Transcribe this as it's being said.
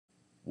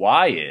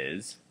Y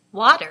is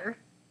water.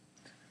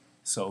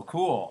 so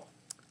cool.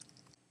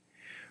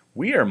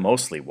 We are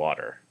mostly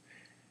water.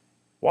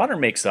 Water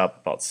makes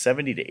up about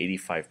 70 to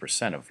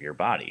 85% of your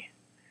body.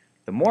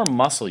 The more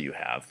muscle you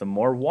have, the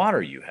more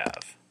water you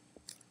have.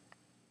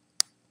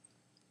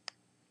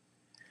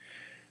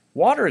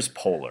 Water is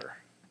polar.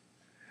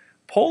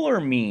 Polar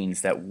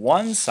means that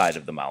one side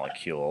of the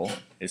molecule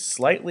is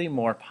slightly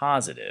more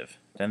positive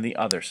than the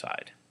other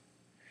side.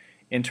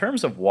 In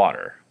terms of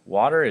water,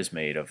 water is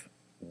made of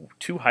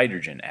 2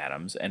 hydrogen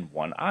atoms and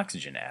 1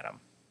 oxygen atom.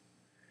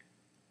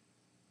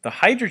 The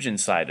hydrogen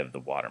side of the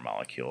water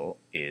molecule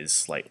is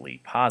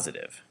slightly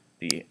positive.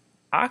 The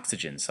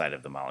oxygen side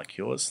of the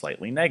molecule is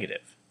slightly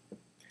negative.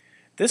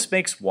 This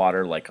makes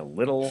water like a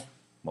little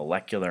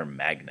molecular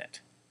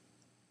magnet.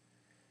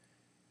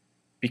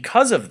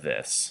 Because of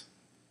this,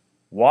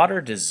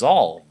 water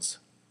dissolves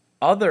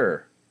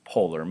other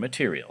polar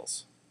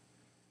materials.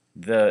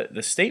 The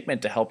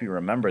statement to help you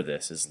remember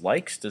this is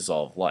likes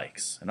dissolve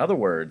likes. In other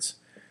words,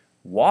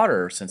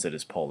 water, since it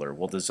is polar,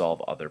 will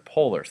dissolve other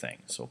polar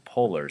things. So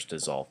polars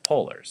dissolve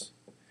polars.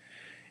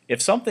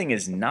 If something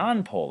is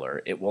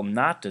nonpolar, it will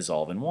not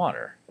dissolve in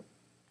water.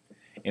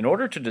 In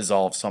order to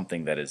dissolve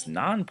something that is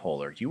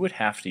nonpolar, you would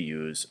have to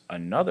use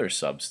another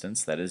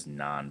substance that is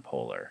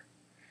nonpolar.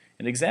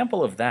 An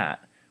example of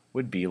that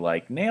would be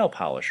like nail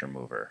polish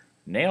remover.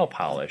 Nail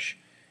polish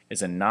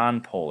is a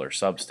nonpolar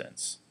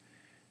substance.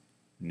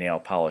 Nail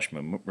polish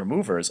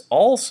remover is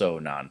also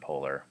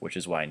nonpolar, which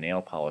is why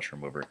nail polish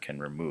remover can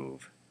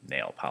remove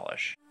nail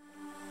polish.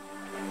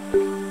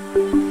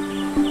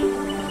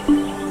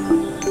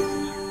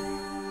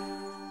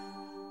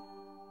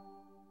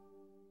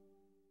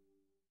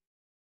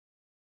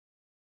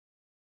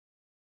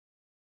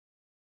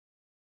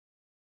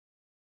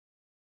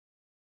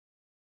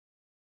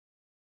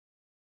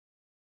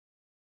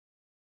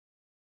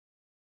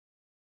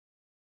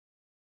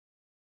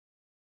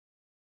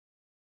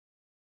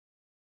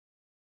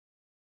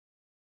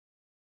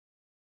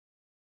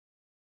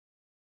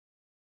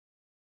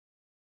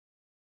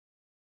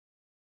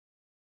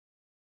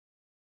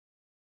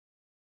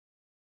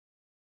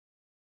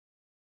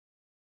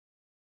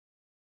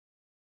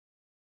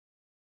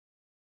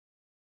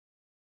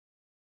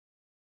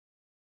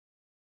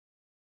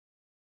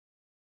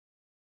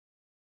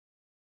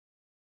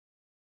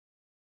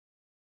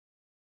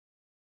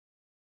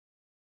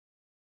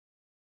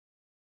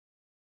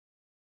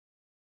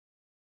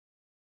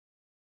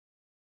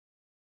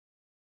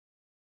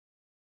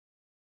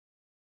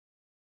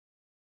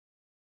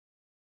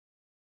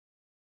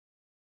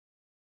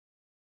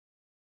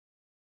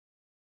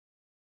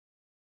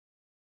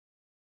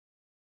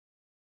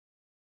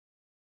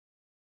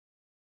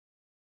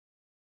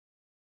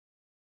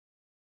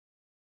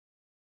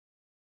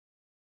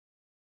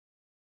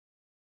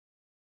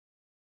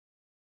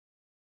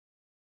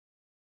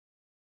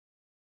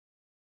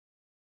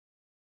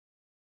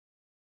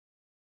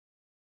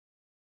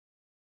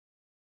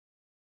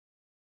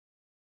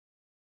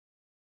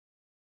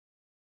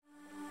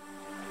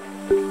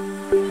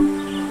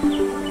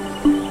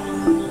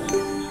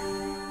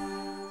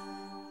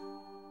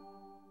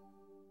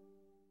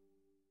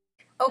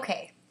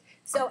 Okay,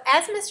 so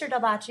as Mr.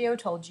 Delbaccio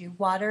told you,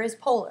 water is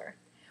polar.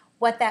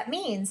 What that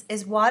means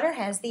is water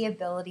has the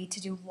ability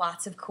to do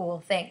lots of cool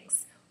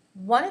things.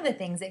 One of the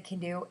things it can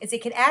do is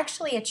it can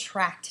actually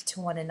attract to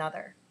one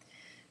another.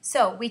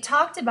 So we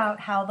talked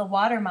about how the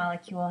water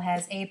molecule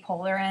has a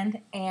polar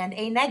end and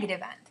a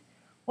negative end.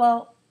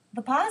 Well,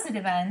 the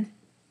positive end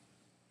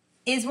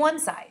is one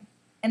side,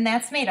 and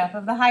that's made up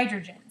of the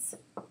hydrogens.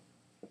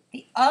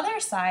 The other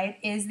side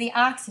is the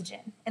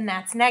oxygen, and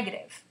that's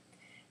negative.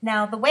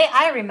 Now, the way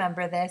I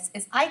remember this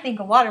is I think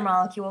a water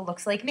molecule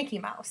looks like Mickey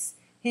Mouse.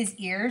 His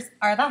ears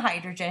are the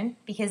hydrogen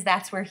because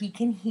that's where he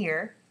can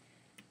hear.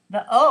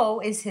 The O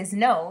is his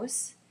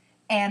nose,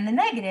 and the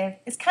negative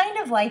is kind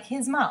of like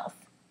his mouth.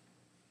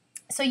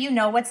 So you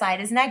know what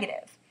side is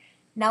negative.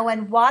 Now,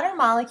 when water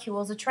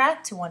molecules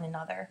attract to one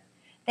another,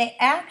 they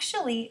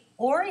actually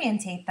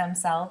orientate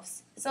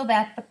themselves so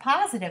that the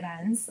positive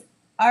ends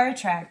are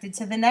attracted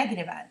to the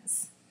negative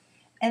ends.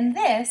 And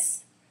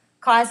this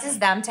causes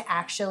them to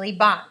actually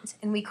bond,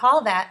 and we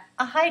call that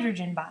a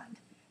hydrogen bond.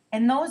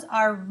 And those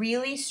are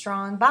really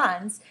strong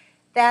bonds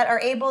that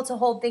are able to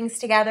hold things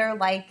together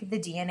like the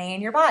DNA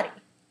in your body.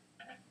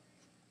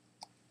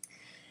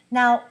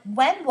 Now,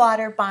 when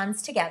water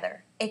bonds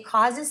together, it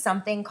causes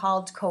something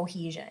called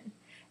cohesion.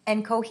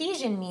 And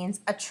cohesion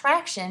means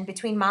attraction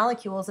between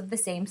molecules of the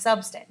same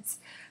substance.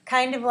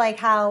 Kind of like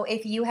how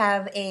if you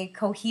have a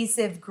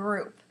cohesive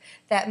group,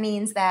 that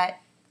means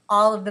that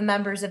all of the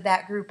members of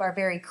that group are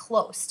very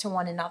close to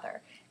one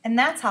another. And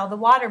that's how the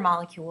water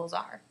molecules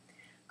are.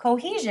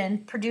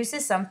 Cohesion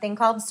produces something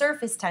called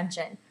surface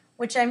tension,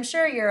 which I'm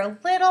sure you're a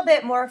little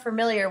bit more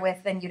familiar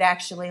with than you'd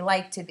actually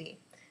like to be.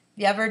 Have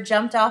you ever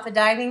jumped off a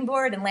diving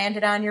board and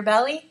landed on your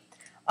belly?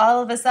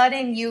 All of a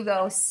sudden you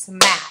go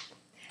smack,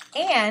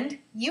 and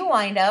you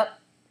wind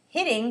up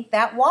hitting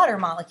that water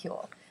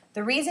molecule.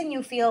 The reason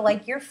you feel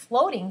like you're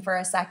floating for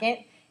a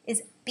second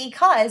is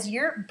because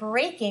you're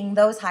breaking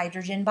those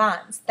hydrogen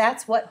bonds.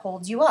 That's what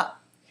holds you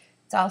up.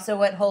 It's also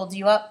what holds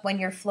you up when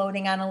you're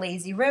floating on a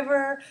lazy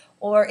river,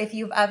 or if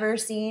you've ever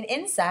seen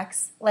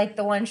insects like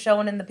the one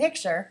shown in the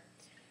picture,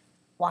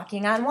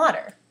 walking on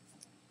water.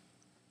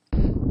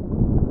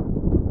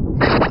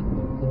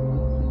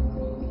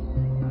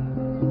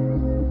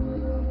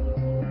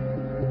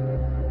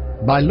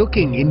 By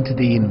looking into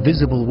the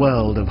invisible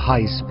world of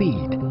high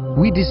speed,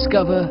 we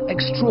discover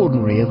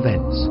extraordinary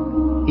events,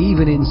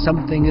 even in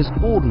something as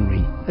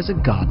ordinary as a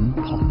garden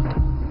pond.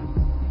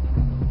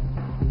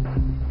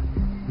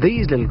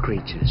 These little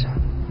creatures,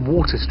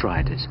 water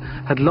striders,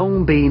 had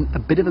long been a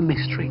bit of a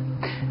mystery.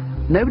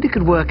 Nobody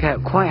could work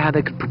out quite how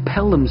they could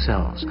propel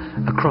themselves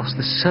across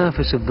the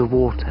surface of the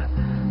water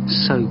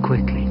so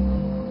quickly.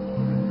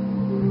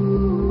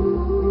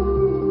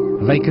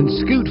 They can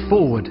scoot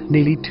forward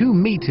nearly 2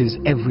 meters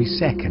every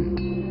second.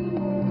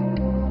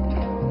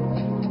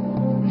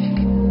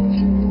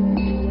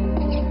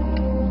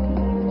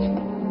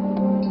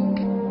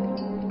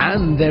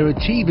 And they're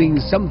achieving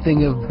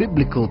something of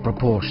biblical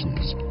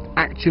proportions,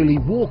 actually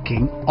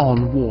walking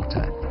on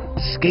water,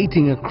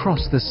 skating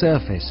across the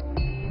surface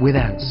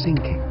without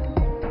sinking.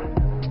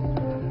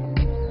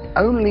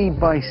 Only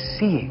by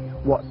seeing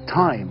what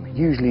time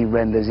usually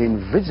renders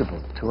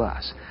invisible to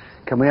us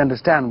can we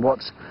understand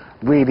what's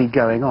really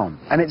going on.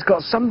 And it's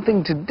got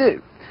something to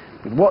do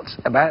with what's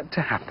about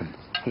to happen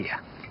here.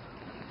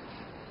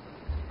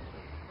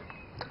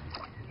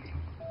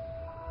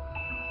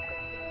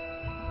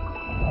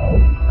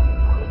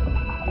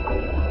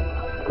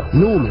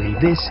 Normally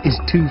this is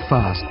too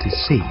fast to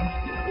see.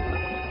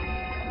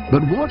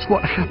 But watch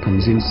what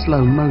happens in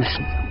slow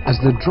motion as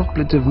the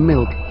droplet of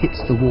milk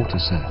hits the water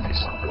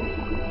surface.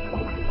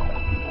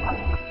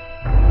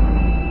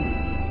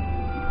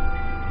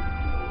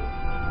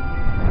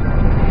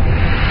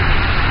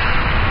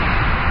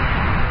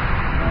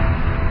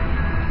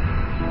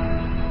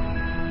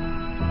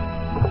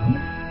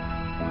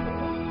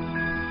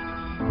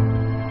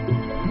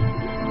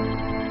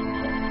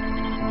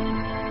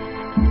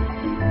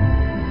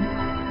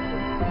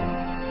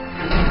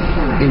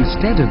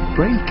 Instead of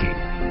breaking,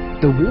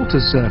 the water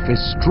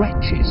surface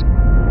stretches,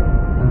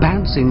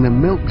 bouncing the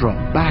milk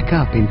drop back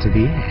up into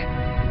the air.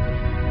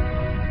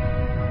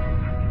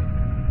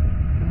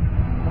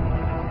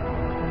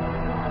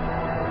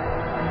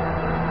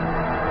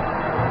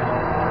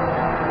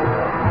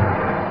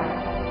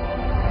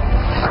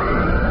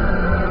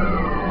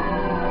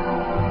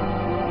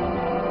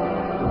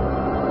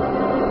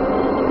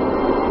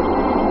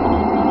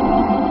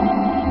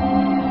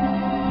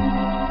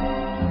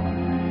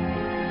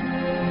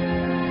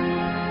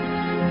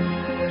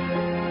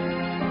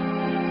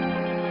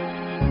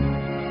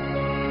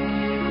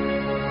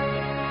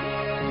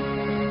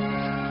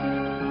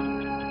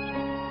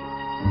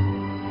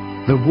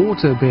 The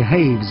water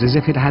behaves as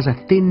if it has a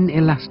thin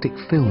elastic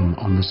film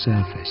on the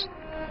surface.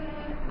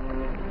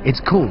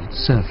 It's called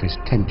surface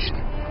tension.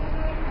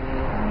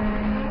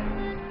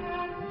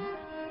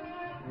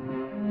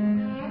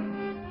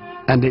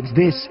 And it's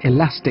this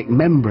elastic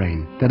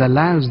membrane that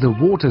allows the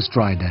water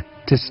strider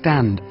to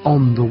stand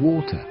on the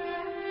water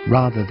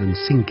rather than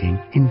sinking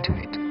into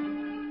it.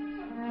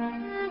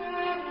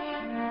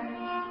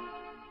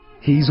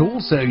 He's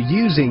also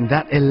using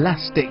that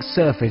elastic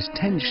surface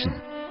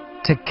tension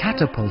to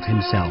catapult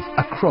himself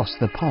across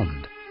the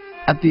pond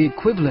at the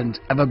equivalent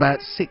of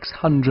about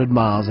 600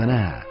 miles an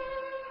hour.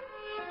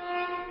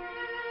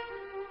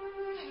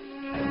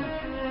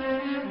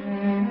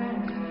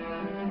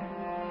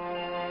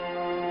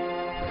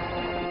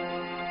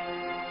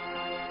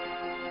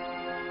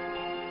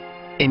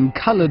 In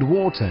coloured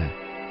water,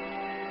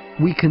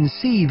 we can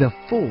see the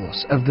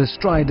force of the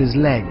strider's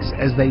legs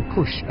as they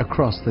push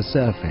across the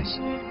surface.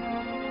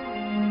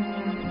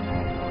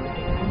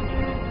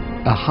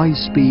 A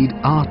high-speed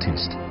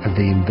artist of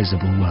the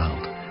invisible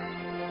world.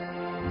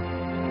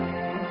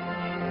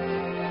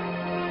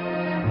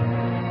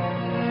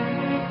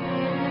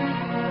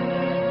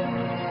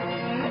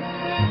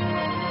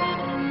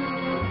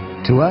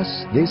 To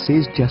us, this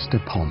is just a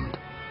pond,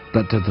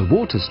 but to the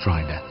water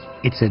strider,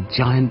 it's a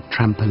giant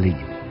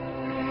trampoline.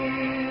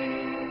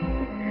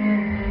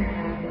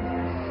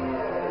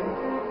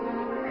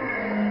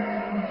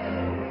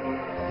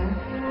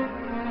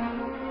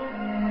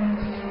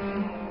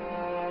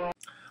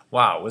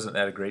 Wow, wasn't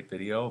that a great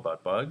video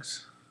about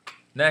bugs?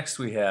 Next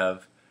we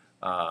have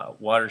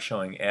water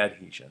showing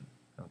adhesion.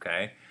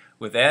 Okay,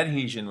 with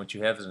adhesion, what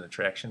you have is an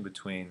attraction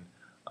between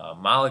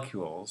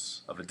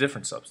molecules of a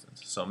different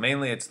substance. So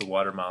mainly it's the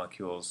water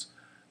molecules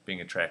being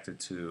attracted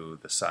to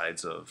the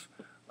sides of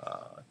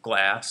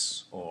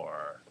glass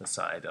or the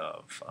side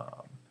of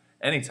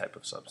any type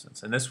of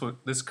substance. And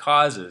this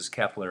causes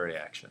capillary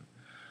action.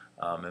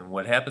 And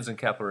what happens in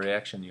capillary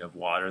action, you have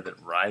water that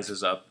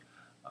rises up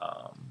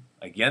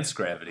against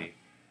gravity,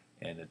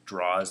 and it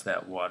draws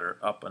that water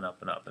up and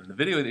up and up. And the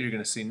video that you're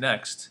going to see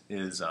next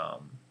is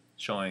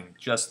showing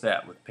just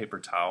that with paper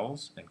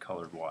towels and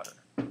colored water.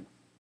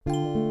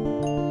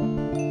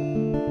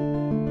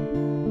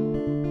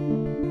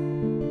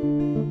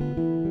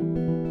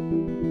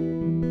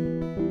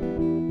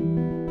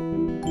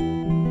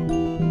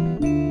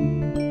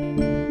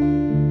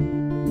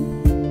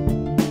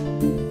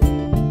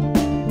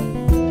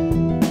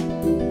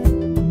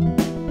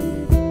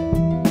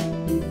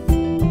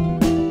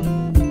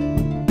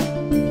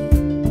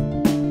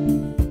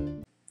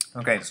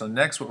 Okay, so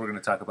next what we're going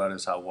to talk about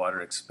is how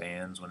water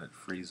expands when it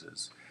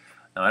freezes.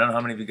 Now I don't know how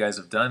many of you guys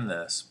have done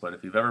this, but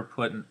if you've ever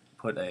put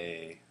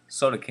a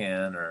soda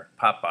can or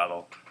pop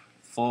bottle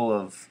full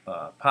of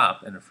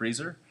pop in a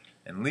freezer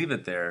and leave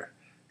it there,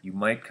 you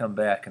might come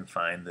back and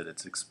find that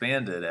it's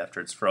expanded after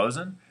it's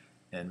frozen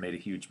and made a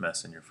huge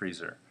mess in your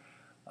freezer.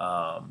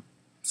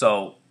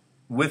 So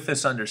with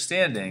this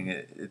understanding,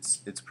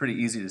 it's pretty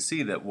easy to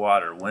see that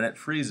water, when it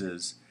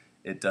freezes,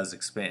 it does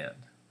expand.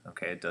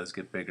 Okay, it does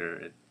get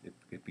bigger,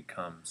 it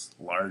becomes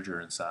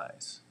larger in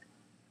size.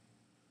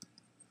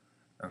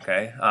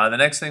 Okay, the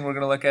next thing we're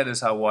going to look at is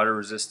how water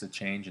resists a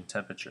change in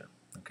temperature.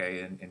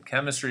 Okay, in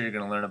chemistry you're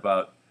going to learn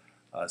about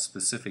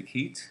specific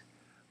heat,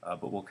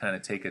 but we'll kind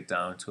of take it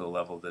down to a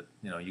level that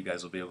you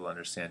guys will be able to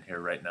understand here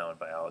right now in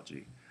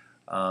biology.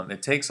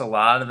 It takes a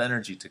lot of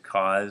energy to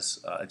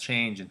cause a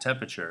change in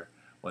temperature,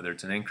 whether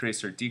it's an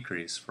increase or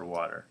decrease for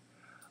water.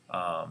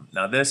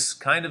 Now this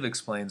kind of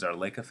explains our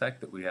lake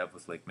effect that we have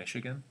with Lake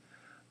Michigan.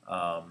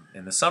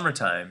 In the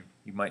summertime,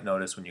 you might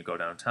notice when you go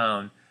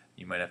downtown,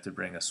 you might have to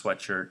bring a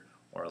sweatshirt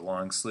or a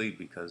long sleeve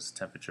because the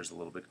temperature is a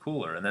little bit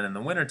cooler. And then in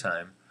the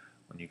wintertime,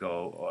 when you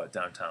go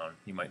downtown,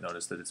 you might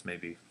notice that it's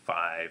maybe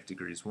 5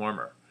 degrees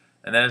warmer.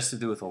 And that has to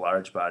do with a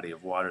large body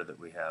of water that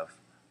we have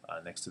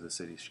next to the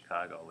city of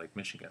Chicago, Lake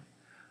Michigan.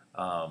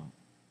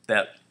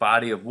 That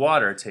body of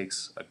water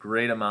takes a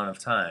great amount of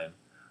time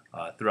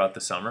throughout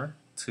the summer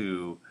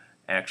to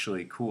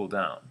actually cool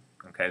down.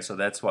 Okay, so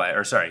that's why,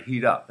 or sorry,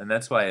 heat up, and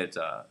that's why it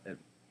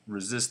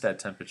resists that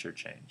temperature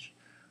change.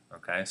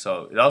 Okay,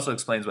 so it also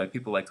explains why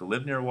people like to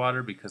live near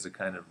water, because it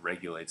kind of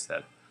regulates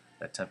that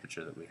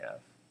temperature that we have.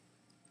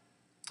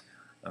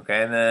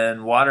 Okay, and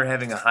then water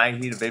having a high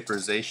heat of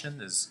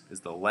vaporization is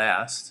the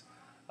last,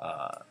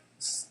 I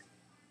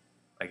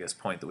guess,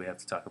 point that we have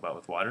to talk about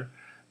with water.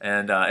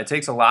 And it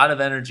takes a lot of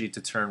energy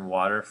to turn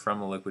water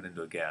from a liquid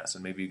into a gas.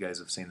 And maybe you guys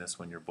have seen this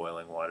when you're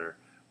boiling water,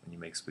 when you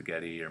make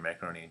spaghetti or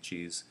macaroni and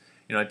cheese.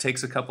 It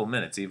takes a couple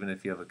minutes, even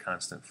if you have a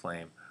constant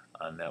flame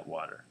on that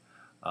water.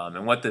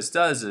 And what this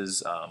does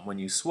is, when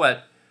you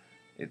sweat,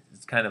 it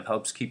kind of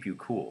helps keep you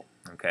cool.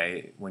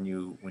 Okay, when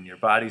your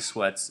body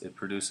sweats, it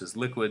produces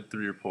liquid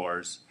through your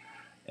pores,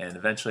 and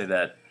eventually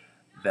that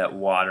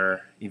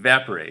water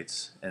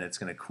evaporates, and it's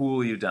going to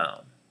cool you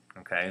down.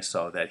 Okay,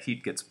 so that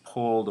heat gets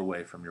pulled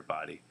away from your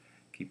body,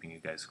 keeping you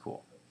guys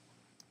cool.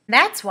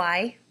 That's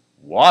why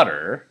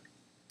water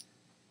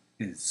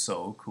is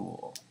so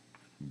cool.